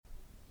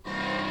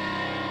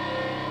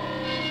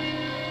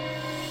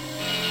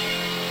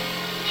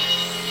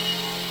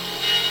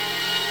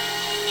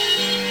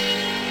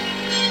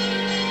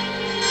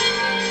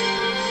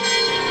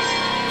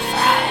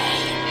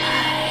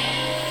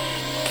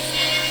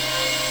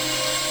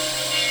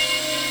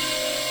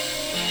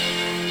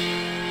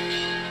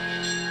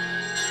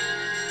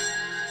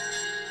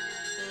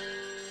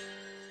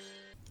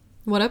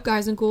What up,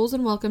 guys and ghouls,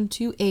 and welcome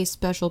to a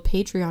special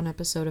Patreon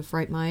episode of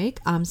Fright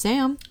Mike. I'm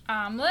Sam.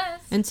 I'm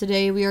Liz. And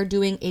today we are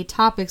doing a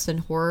Topics in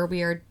Horror.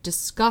 We are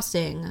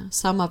discussing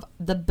some of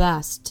the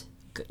best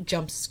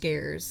jump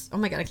scares. Oh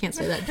my god, I can't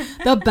say that.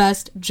 The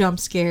best jump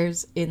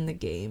scares in the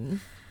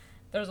game.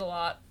 There's a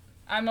lot.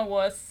 I'm a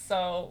wuss,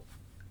 so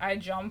I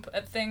jump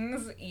at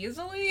things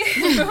easily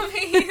in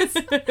movies.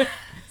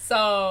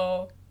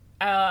 So...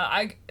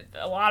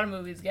 a lot of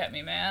movies get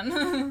me,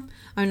 man.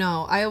 I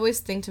know. I always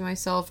think to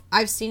myself,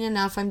 I've seen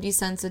enough, I'm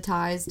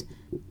desensitized,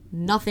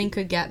 nothing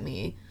could get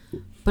me.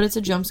 But it's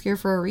a jump scare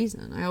for a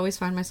reason. I always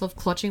find myself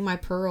clutching my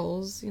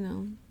pearls, you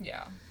know.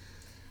 Yeah.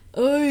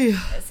 Oy.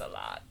 It's a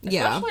lot.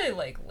 Yeah. Especially,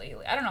 like,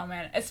 lately. I don't know,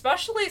 man.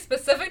 Especially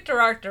specific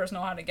directors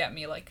know how to get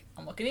me. Like,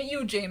 I'm looking at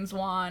you, James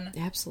Wan.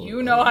 Absolutely.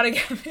 You know how to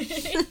get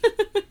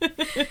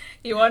me.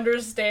 You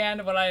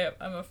understand what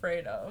I'm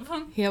afraid of.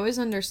 He always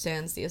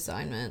understands the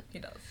assignment. He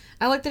does.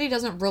 I like that he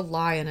doesn't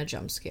rely on a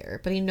jump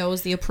scare, but he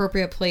knows the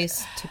appropriate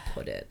place to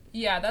put it.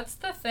 Yeah, that's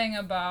the thing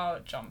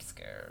about jump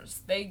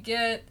scares. They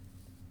get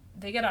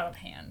out of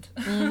hand.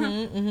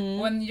 Mm-hmm, mm-hmm.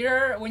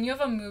 When you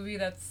have a movie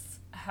that's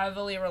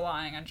heavily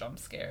relying on jump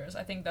scares,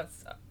 I think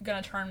that's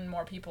gonna turn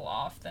more people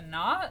off than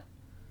not.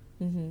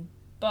 Mm-hmm.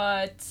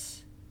 But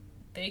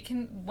they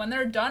can, when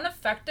they're done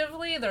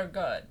effectively, they're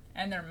good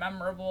and they're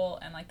memorable,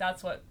 and like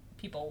that's what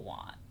people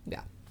want.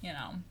 Yeah. You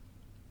know.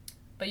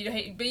 But you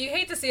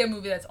hate to see a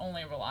movie that's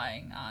only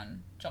relying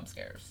on jump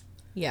scares.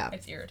 Yeah.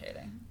 It's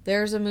irritating.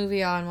 There's a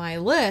movie on my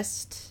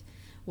list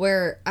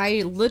where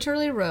I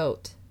literally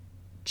wrote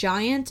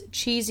giant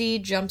cheesy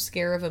jump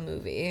scare of a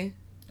movie.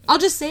 I'll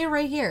just say it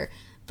right here.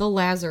 The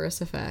Lazarus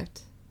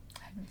Effect.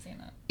 I haven't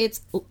seen it.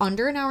 It's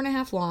under an hour and a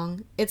half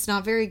long. It's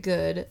not very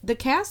good. The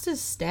cast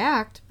is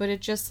stacked, but it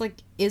just like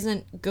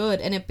isn't good,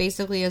 and it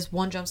basically is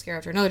one jump scare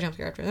after another jump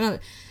scare after another.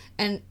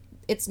 And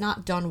it's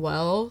not done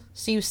well,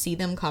 so you see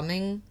them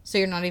coming, so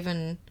you're not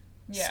even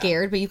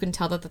scared, but you can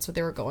tell that that's what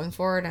they were going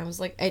for, and I was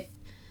like,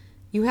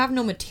 you have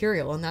no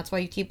material, and that's why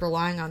you keep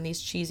relying on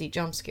these cheesy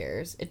jump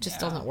scares. It just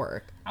doesn't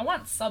work. I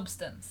want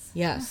substance.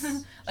 Yes.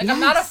 Like, yes. I'm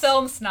not a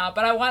film snob,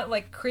 but I want,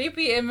 like,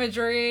 creepy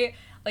imagery,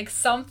 like,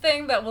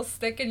 something that will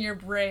stick in your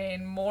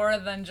brain more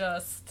than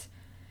just...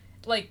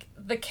 like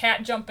the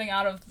cat jumping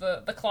out of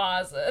the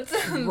closet.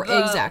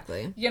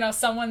 Exactly. You know,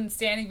 someone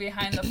standing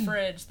behind the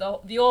fridge.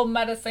 The old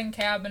medicine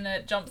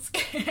cabinet jump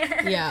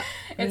scare. Yeah.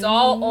 It's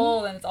all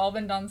old and it's all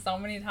been done so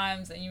many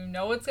times and you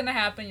know what's gonna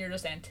happen. You're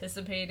just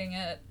anticipating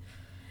it.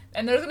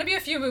 And there's gonna be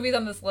a few movies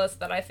on this list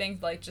that I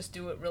think like just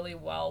do it really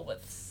well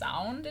with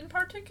sound in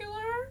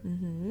particular.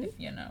 Mm-hmm. If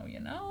you know,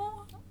 you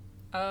know.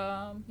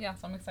 Yeah,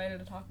 so I'm excited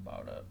to talk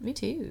about it. Me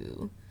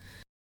too.